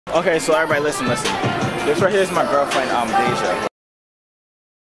Okay, so everybody listen. This right here is my girlfriend, Deja.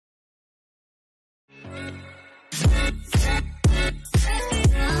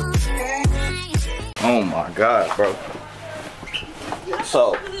 Oh my God, bro.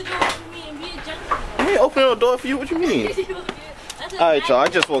 So, I ain't opening the door for you, what you mean? Alright, y'all, I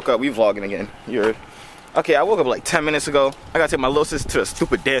just woke up. We vlogging again. You heard? Okay, I woke up like 10 minutes ago. I gotta take my little sister to a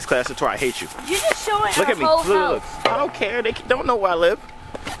stupid dance class to try I Hate You. You just showing Look at me. Look. I don't care. They don't know where I live.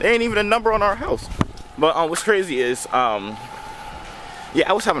 They ain't even a number on our house. But what's crazy is, yeah,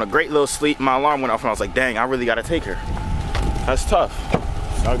 I was having a great little sleep. My alarm went off and I was like, dang, I really gotta take her. That's tough.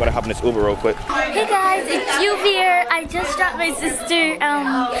 Now I gotta hop in this Uber real quick. Hey guys, it's Joovier. I just dropped my sister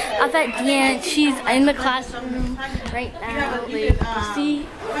off at dance. She's in the classroom right now. Like, see?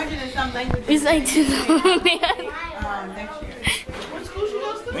 It's like too long, man.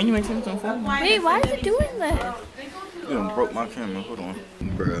 When you maintain some phone? Wait, why is it doing that? You done broke my camera. Hold on.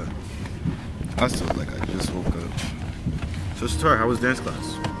 Bruh. I still like I just woke up. So Star, how was dance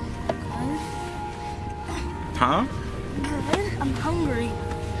class? Huh? I'm hungry.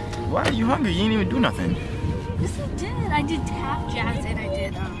 Why are you hungry? You ain't even do nothing. Yes, I did. I did tap jazz and I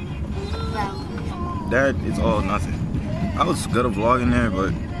did ballet. That is all nothing. I was good at vlogging there,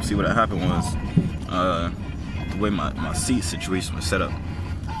 but see what happened was the way my seat situation was set up.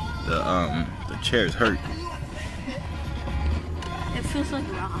 The chairs hurt. It feels like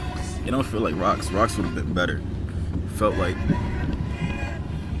rocks. It don't feel like rocks. Rocks would have been better. It felt like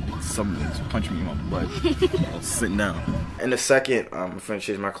someone was punching me in my butt. I was sitting down. In a second, I'm finna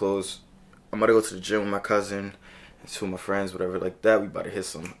change my clothes. I'm about to go to the gym with my cousin and two of my friends, whatever like that. We about to hit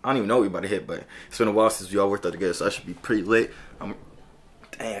some. I don't even know what we about to hit, but it's been a while since we all worked out together, so I should be pretty lit.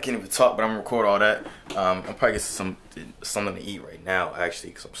 Dang, I can't even talk, but I'm gonna record all that. I'm probably get something to eat right now,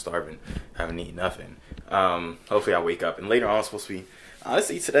 actually, because I'm starving. I haven't eaten nothing. Hopefully I wake up. And later on, I'm supposed to be,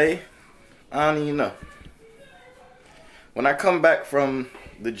 honestly, today, I don't even know. When I come back from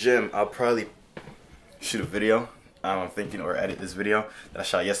the gym, I'll probably shoot a video. I'm thinking, or edit this video that I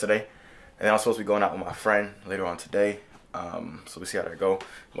shot yesterday. And then I'm supposed to be going out with my friend later on today. So we see how that go.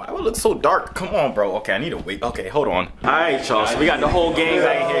 Why would it look so dark? Come on, bro. Okay, I need to wait. Okay, hold on. All right, y'all. So we got the whole gang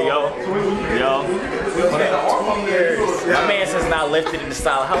back here, yo. My man says not lifted in the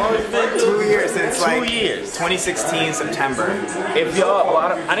style. How long has it been? 2 years since 2 years. 2016 September. If y'all, well,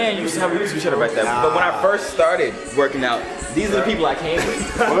 I didn't used to have each other back then. But when I first started working out, these are the people I came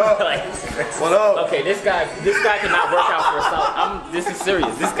with. What up? Like, what up? Okay, this guy cannot work out for a solid. This is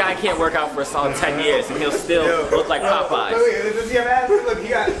serious. This guy can't work out for a solid 10 years, and he'll still look like Popeyes. Does he have ass? Look, he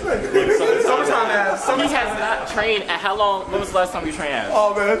got summertime ass. He has not trained at how long? When was the last time you trained ass?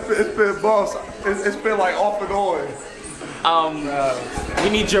 Oh man, it's been boss. It's been like off and on. We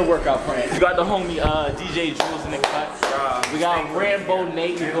need your workout plan. We got the homie DJ Jules in the cut. We got Rambo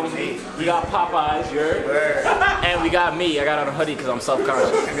Nate. We got Popeyes, and we got me. I got on a hoodie because I'm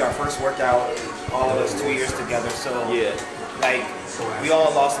self-conscious. It's gonna be our first workout, all of us 2 years together. So yeah, like we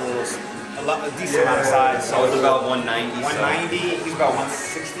all lost a decent amount of size. So I was about 190. 190. He's about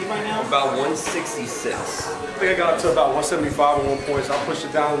 160 right now. About 166. I think I got up to about 175 at one point, so I pushed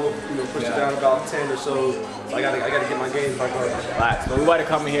it down a little, pushed it down about 10 or so. So I gotta get my gains back up. Relax. But we want to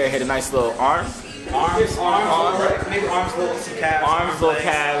come in here and hit a nice little arms, maybe arms, little calves. Arms, little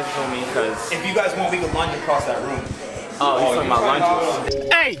calves for me, because if you guys want, we can lunge across that room. Oh, you talking about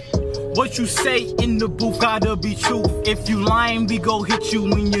lunges? Hey! What you say in the booth gotta be true. If you lying, we go hit you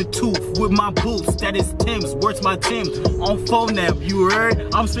in your tooth with my boots. That is Tim's, words my Tim's on phone now. You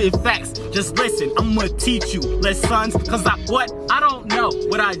heard? I'm spitting facts. Just listen, I'm gonna teach you lessons. Cause I don't know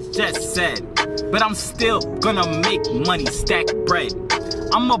what I just said. But I'm still gonna make money, stack bread.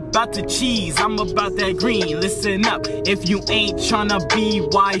 I'm about to cheese, I'm about that green. Listen up, if you ain't tryna be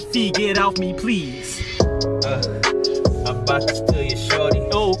wifey, get off me, please. I'm about to steal your shorty.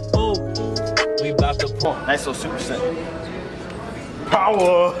 Oh, we about to pour. Nice little super set.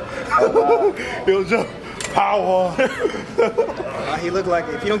 Power! Yo, Joe, power! He looked like,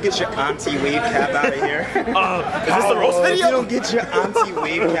 if you don't get your auntie wave cap out of here. Is this the roast video? If you don't get your auntie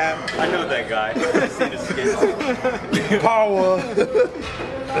wave cap. I know that guy. I've seen his skits. Power!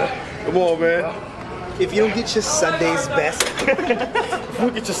 Come on, man. If you don't get your Sunday's best.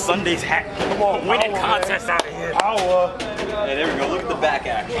 Look at your Sunday's hat. Come on, winning contest out of here. Power! Hey, there we go. Look at the back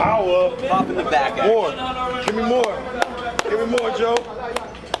action. Power! Pop in the back action. More! Give me more! Give me more, Joe!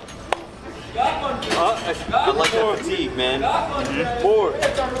 I like that fatigue, man. More!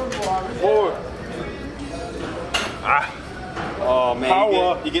 More! Oh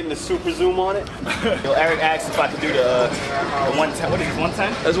man, you getting the super zoom on it? Yo, Eric asked if I could do the 110. What is it,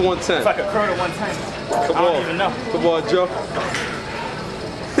 110? That's 110. If I could curl to 110. Come I don't even know. Come on, Joe.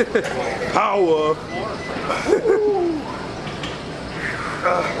 Power.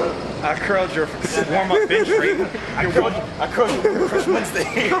 I curled your warm-up bench rate. I curled your Chris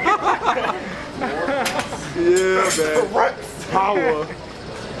Wednesday. Yeah, man. Power.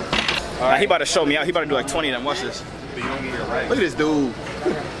 Right, he about to show me out. He about to do like 20 of them. Watch this. Look at this dude.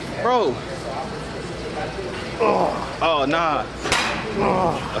 Bro. Oh, nah.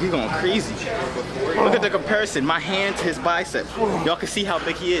 Oh, he going crazy. Look at the comparison. My hand to his bicep. Y'all can see how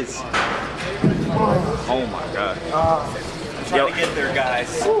big he is. Oh my God. Yo, to get there,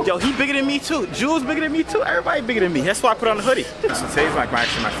 guys. Yo, he bigger than me too. Jules bigger than me too. Everybody bigger than me. That's why I put on the hoodie. So today's like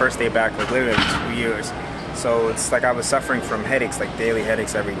actually my first day back, like literally 2 years. So it's like I was suffering from headaches, like daily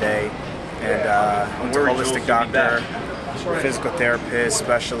headaches every day. And I went to a holistic doctor, physical therapist,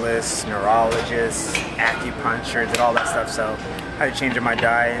 specialist, neurologist, acupuncture, did all that stuff. So I had to change my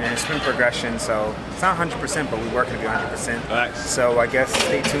diet, and it's been progression. So it's not 100%, but we're working to be 100%. Facts. So I guess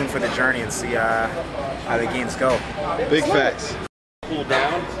stay tuned for the journey and see how the gains go. Big facts. Cool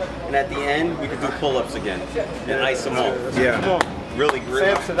down, and at the end we can do pull-ups again and ice them off. Yeah. Come on. Really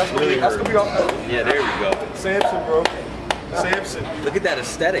great. Samson, that's gonna be all. Yeah, there we go. Samson, bro. Samson. Look at that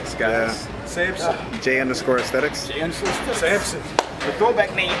aesthetics, guys. Samson. J_aesthetics. Samson. The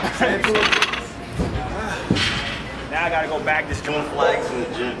throwback name. Now I gotta go back this Doing flags in the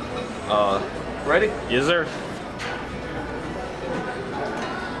gym. Ready? Yes, sir.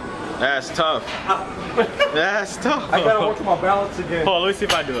 That's tough. That's tough. I gotta work on my balance again. Hold on, let me see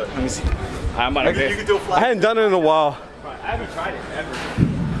if I do it. Let me see. I'm about to You can do a I flag. hadn't done it in a while. I haven't tried it ever.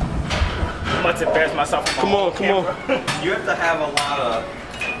 I'm about to embarrass myself. Come on, come on. You have to have a lot of.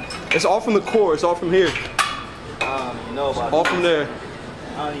 It's all from the core. It's all from here. You know about. All from there.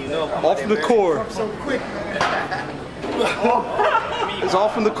 I don't even know. All from the core. So quick. It's all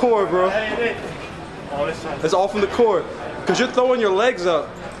from the core, bro. It's all from the core. Because you're throwing your legs up.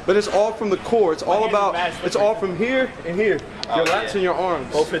 But it's all from the core. It's all about, it's all from here and here. Your lats and your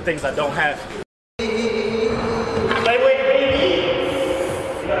arms. Both of the things I don't have. Lightweight, baby.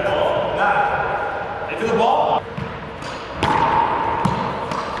 You got the ball. Nah. Into the ball.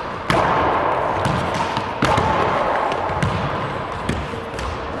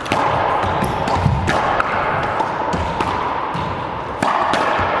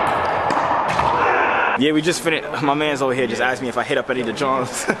 Yeah, we just finished. My man's over here just asked me if I hit up any of the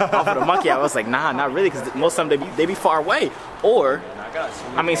Johns off of the monkey. I was like, nah, not really, because most of them they be far away. Or,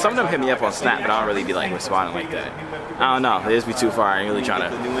 I mean, some of them hit me up on Snap, but I don't really be like responding like that. I don't know. They just be too far. I ain't really trying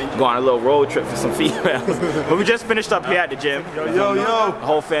to go on a little road trip for some females. But we just finished up here at the gym. Yo. The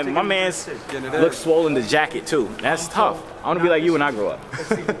whole family. My man's looks swollen the jacket too. That's tough. I want to be like you when I grow up.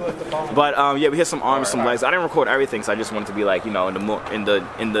 But yeah, we hit some arms, some legs. I didn't record everything, so I just wanted to be like, you know, in the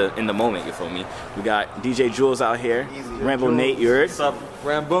moment. You feel me? We got DJ Jules out here, Rambo Nate, you heard? What's up?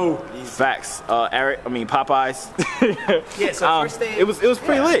 Rambo. Facts. Eric, I mean Popeyes. Yeah, so first day. It was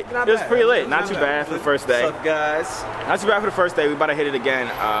pretty lit. It was pretty lit. Not too bad for the first day. What's up, guys? Not too bad for the first day. We about to hit it again.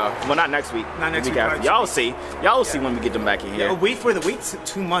 Well, not next week. Not next the week, after. but Y'all see. Y'all see when we get them back in here. Yeah, wait for the wait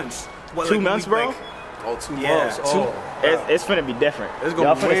 2 months. What, 2 like, months, we- bro. like- Oh, 2 Yeah. months. Oh. It's finna be different. It's Y'all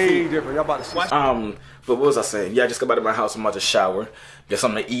gonna be finna way see. different. Y'all about to see. But what was I saying? Yeah, I just got back to my house. I'm about to shower, get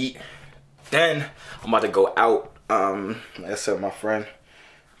something to eat. Then I'm about to go out. Like I said, with my friend,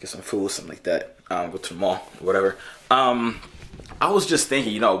 get some food, something like that. Go to the mall, whatever. I was just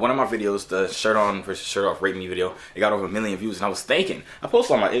thinking, you know, one of my videos, the shirt on versus shirt off rate me video, it got over 1 million views, and I was thinking, I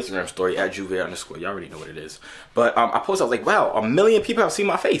posted on my Instagram story at Joovier _ y'all already know what it is. But I posted, I was like, wow, 1 million people have seen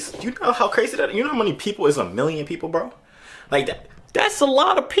my face. You know how crazy that is? You know how many people is 1 million people, bro? Like that's a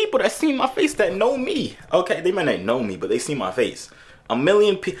lot of people that see my face that know me. Okay, they might not know me, but they see my face. 1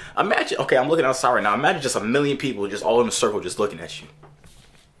 million people. Imagine, okay, I'm looking outside right now. Imagine just 1 million people just all in a circle just looking at you.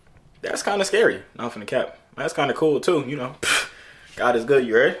 That's kind of scary. Not from the cap. That's kind of cool too, you know. God is good,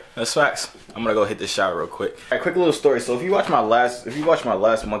 you heard? That's facts. I'm gonna go hit this shower real quick. Alright, quick little story. So if you watch my last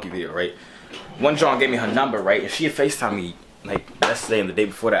monkey video, right? One John gave me her number, right? And she had FaceTimed me like yesterday and the day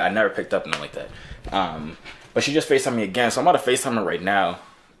before that. I never picked up nothing like that. But she just FaceTimed me again. So I'm about to FaceTime her right now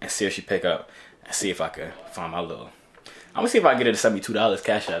and see if she pick up and see if I could find my little. I'm gonna see if I can get her to send me $2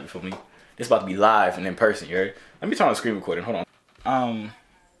 cash out for me. This about to be live and in person, you heard? Let me turn on the screen recording. Hold on.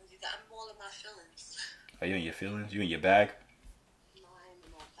 You got all of my feelings. Are you in your feelings? You in your bag? No, I ain't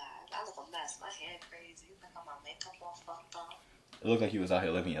in my bag. I look a mess. My hair crazy. I got my makeup all fucked up. It looked like you was out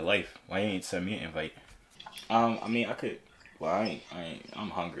here living your life. Why you ain't send me an invite? I mean, I could. Well, I'm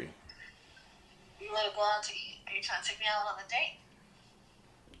hungry. You want to go out to eat? Are you trying to take me out on a date?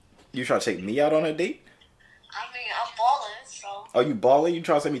 You trying to take me out on a date? I mean, I'm balling, so. Are you balling? You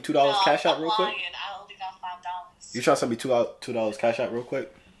trying to send me $2 cash out real quick? I only got $5. You trying to send me $2 cash out real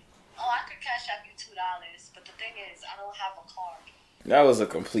quick? cash out you $2, but the thing is, I don't have a card. That was a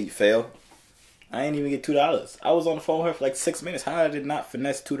complete fail. I didn't even get $2. I was on the phone with her for like 6 minutes. How did I not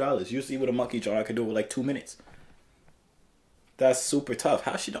finesse $2? Usually with a monkey joint, I could do it with like 2 minutes. That's super tough.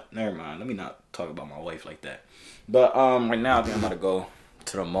 How she don't? Never mind. Let me not talk about my wife like that. But right now, I think I'm about to go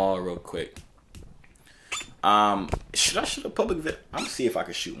to the mall real quick. Should I shoot a public video? I'm gonna see if I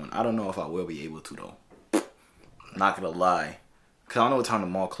can shoot one. I don't know if I will be able to though. Not gonna lie, cause I don't know what time the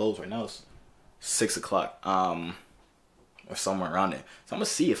mall closed right now. It's 6 o'clock. Or somewhere around there. So I'm gonna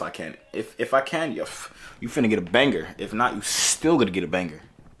see if I can. If I can, you finna get a banger. If not, you still gonna get a banger.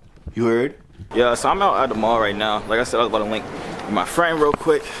 You heard? Yeah. So I'm out at the mall right now. Like I said, I was about to link with my friend real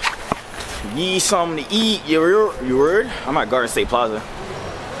quick. Need something to eat. You heard? I'm at Garden State Plaza.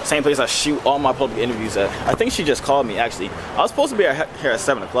 Same place I shoot all my public interviews at. I think she just called me actually. I was supposed to be here at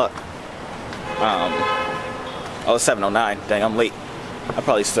 7 o'clock. Oh, it's 7:09. Dang, I'm late. I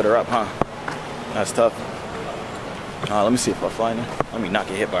probably stood her up, huh? That's tough. Let me see if I find her. Let me not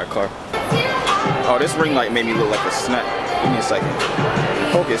get hit by a car. Oh, this ring light made me look like a snack. Give me a second.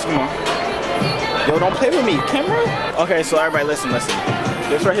 Focus, come on. Yo, don't play with me, camera. Okay, so everybody listen.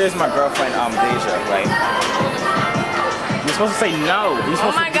 This right here is my girlfriend, Deja, right? You're supposed to say no. You're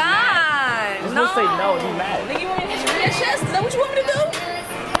supposed oh my God. You're supposed to say no and be mad. Nigga, you want to hit your chest? Is that what you want me to do?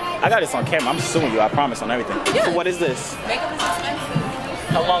 I got this on camera. I'm suing you, I promise, on everything. Yeah. So what is this? Makeup is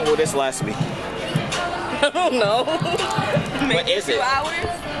expensive. How long will this last me? I don't know. What is it? 2 hours?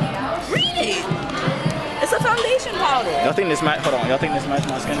 Read it. It's a foundation powder. Y'all think this match? Hold on. Y'all think this match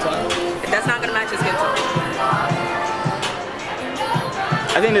my skin tone? That's not gonna match your skin tone.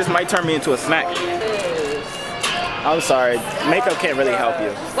 I think this might turn me into a snack. I'm sorry. Makeup can't really help you.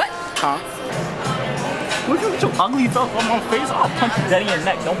 What? Huh? Look at your ugly self on my face. I'll punch you dead in your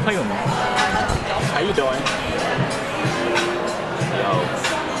neck. Don't play with me. How you doing? Yo.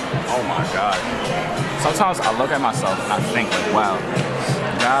 Oh my God. Sometimes I look at myself and I think like, wow,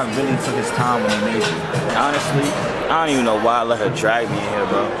 God really took his time when he made you. Honestly, I don't even know why I let her drag me in here,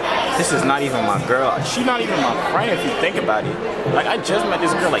 bro. This is not even my girl. She's not even my friend if you think about it. Like, I just met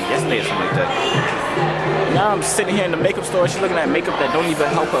this girl like yesterday or something like that. Now I'm sitting here in the makeup store, she's looking at makeup that don't even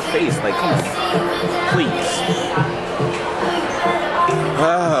help her face. Like, come on. Please.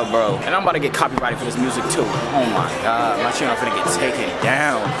 Oh, bro. And I'm about to get copyrighted for this music too. Oh my God, my channel finna get taken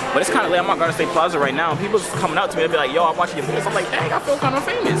down. But it's kind of late. I'm at Garden State Plaza right now. People just coming up to me and be like, yo, I'm watching your videos. I'm like, dang, I feel kind of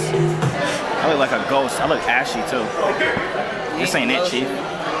famous. I look like a ghost. I look ashy too. This ain't it, Chief.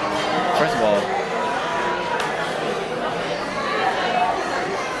 First of all,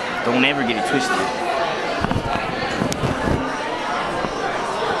 don't ever get it twisted.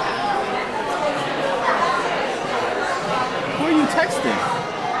 Who are you texting?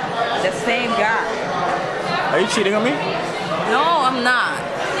 The same guy. Are you cheating on me? No, I'm not.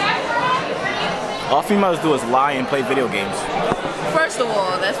 All females do is lie and play video games. First of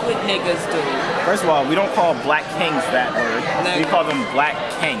all, that's what niggas do. First of all, we don't call black kings that word. No. We call them black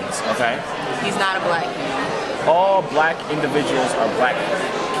kings, okay? He's not a black king. All black individuals are black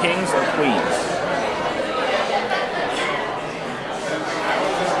kings or queens.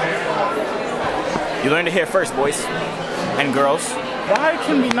 You learned it here first, boys and girls. Why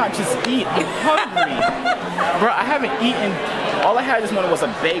can we not just eat? I'm hungry. Bro, I haven't eaten. All I had this morning was a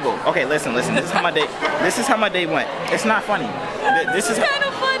bagel. Okay, listen. This is how my day went. It's not funny. This is kind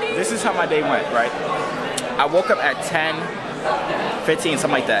of funny. This is how my day went, right? I woke up at 10:15,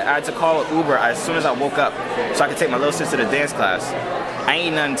 something like that. I had to call an Uber as soon as I woke up so I could take my little sister to dance class. I ain't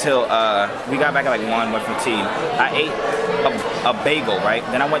eaten nothing until we got back at like 1, went 15. I ate a bagel, right?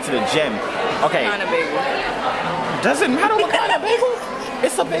 Then I went to the gym. Okay. What kind of bagel? Doesn't matter what kind of bagel.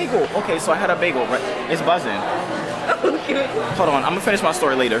 It's a bagel. Okay, so I had a bagel, right? It's buzzing. Hold on, I'm gonna finish my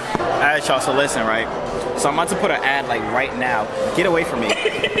story later. Alright, y'all, so listen, right? So I'm about to put an ad like right now. Get away from me.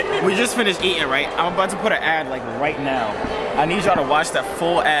 We just finished eating, right? I'm about to put an ad like right now. I need y'all to watch that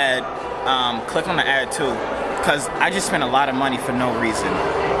full ad. Click on the ad too. Cause I just spent a lot of money for no reason.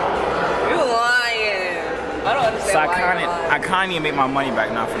 You lying. I don't understand So why I kinda need to make my money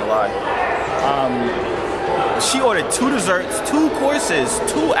back, not gonna lie. She ordered 2 desserts, 2 courses,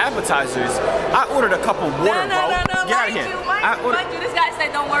 2 appetizers. I ordered a cup of water, no, bro. Get out of here. Mind you, this guy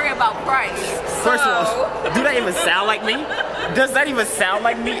said don't worry about price. First of all, do that even sound like me? Does that even sound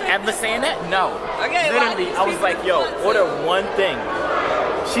like me ever saying that? No. Okay, literally, I was like, yo, order one thing.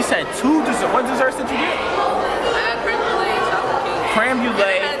 She said 2 desserts. What desserts did you get? I had Creme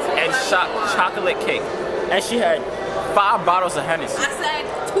brulee and chocolate cake. And she had 5 bottles of Hennessy. I said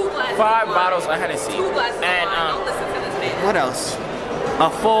 2 glasses. 5 bottles of Hennessy. 2 glasses and of wine. Don't listen to this man. what else? a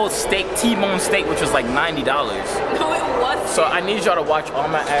full steak, T-bone steak, which was like $90. No, it wasn't. So I need y'all to watch all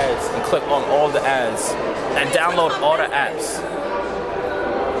my ads and click on all the ads and download all the apps.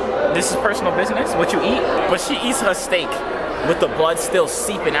 This is personal business, what you eat. But she eats her steak with the blood still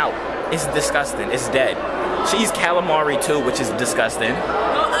seeping out. It's disgusting, it's dead. She eats calamari too, which is disgusting.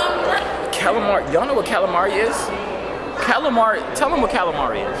 Calamari, y'all know what calamari is? Calamari, tell them what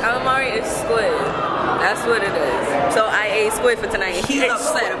calamari is. Calamari is squid. That's what it is. So I ate squid for tonight and he's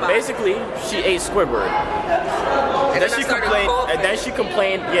upset about it. Basically, she ate Squidward. And then she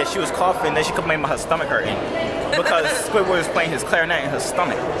complained, yeah, she was coughing, then she complained about her stomach hurting. Because Squidward was playing his clarinet in her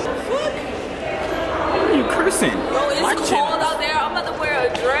stomach. What? Why are you cursing? Bro, it's cold out there. I'm about to wear a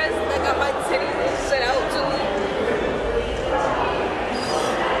dress that got my titties and shit out too.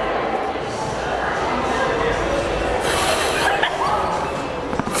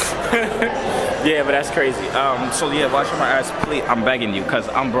 Yeah, but that's crazy. So yeah, watch my ass, please. I'm begging you, cause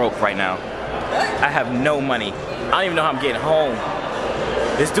I'm broke right now. I have no money. I don't even know how I'm getting home.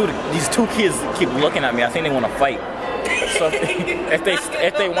 This dude, these two kids keep looking at me. I think they want to fight. So if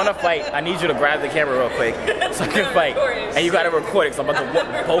they want to fight, I need you to grab the camera real quick so I can fight. And you gotta record it, cause I'm about to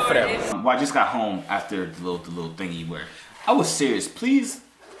whoop both of them. Well, I just got home after the little thingy where I was serious. Please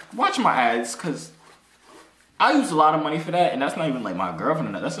watch my ads, cause I use a lot of money for that, and that's not even like my girlfriend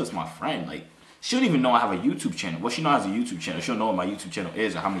or that. That's just my friend. Like, she don't even know I have a YouTube channel. Well, she knows I have a YouTube channel. She don't know what my YouTube channel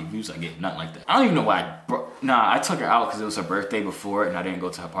is or how many views I get. Nothing like that. I don't even know why. I took her out because it was her birthday before, and I didn't go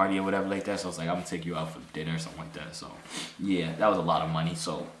to her party or whatever like that. So I was like, I'm gonna take you out for dinner or something like that. So yeah, that was a lot of money.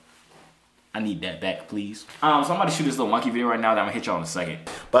 So I need that back, please. So I'm about to shoot this little monkey video right now that I'm gonna hit y'all in a second.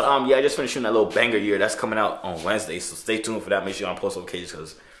 But yeah, I just finished shooting that little banger year that's coming out on Wednesday. So stay tuned for that. Make sure y'all post notifications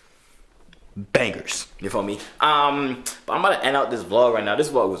because bangers, you feel me? But I'm about to end out this vlog right now. This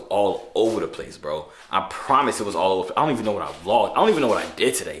vlog was all over the place, bro. I promise it was all over. I don't even know what I vlogged. I don't even know what I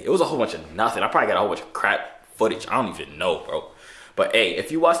did today. It was a whole bunch of nothing. I probably got a whole bunch of crap footage. I don't even know, bro. But hey, if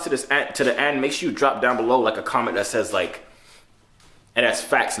you watch to the end, make sure you drop down below like a comment that says like, and that's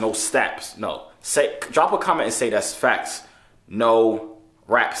facts, no snaps. No, drop a comment and say that's facts, no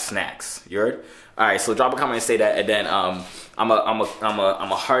rap snacks. You heard? All right, so drop a comment and say that, and then I'm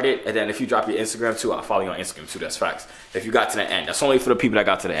a heart it, and then if you drop your Instagram too, I'll follow you on Instagram too. That's facts. If you got to the end, that's only for the people that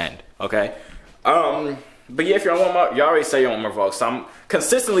got to the end. Okay. But yeah, if you're on one, you already say you're on more vlogs, so I'm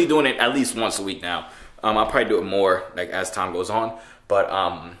consistently doing it at least once a week now. I'll probably do it more like as time goes on. But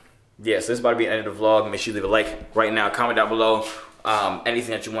yeah, so this is about to be the end of the vlog. Make sure you leave a like right now. Comment down below.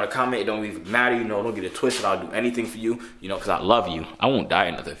 Anything that you want to comment, it don't even matter, you know, don't get it twisted. I'll do anything for you, you know, because I love you. I won't die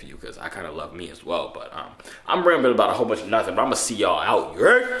or nothing for you because I kind of love me as well. But I'm rambling about a whole bunch of nothing, but I'm gonna see y'all out. You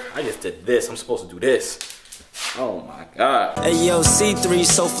heard? I just did this. I'm supposed to do this. Oh my god. Hey yo, C3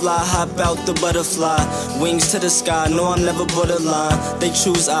 so fly, hop out the butterfly, wings to the sky, no I'm never borderline. They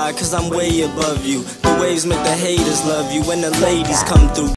choose I cause I'm way above you. The waves make the haters love you when the ladies come through.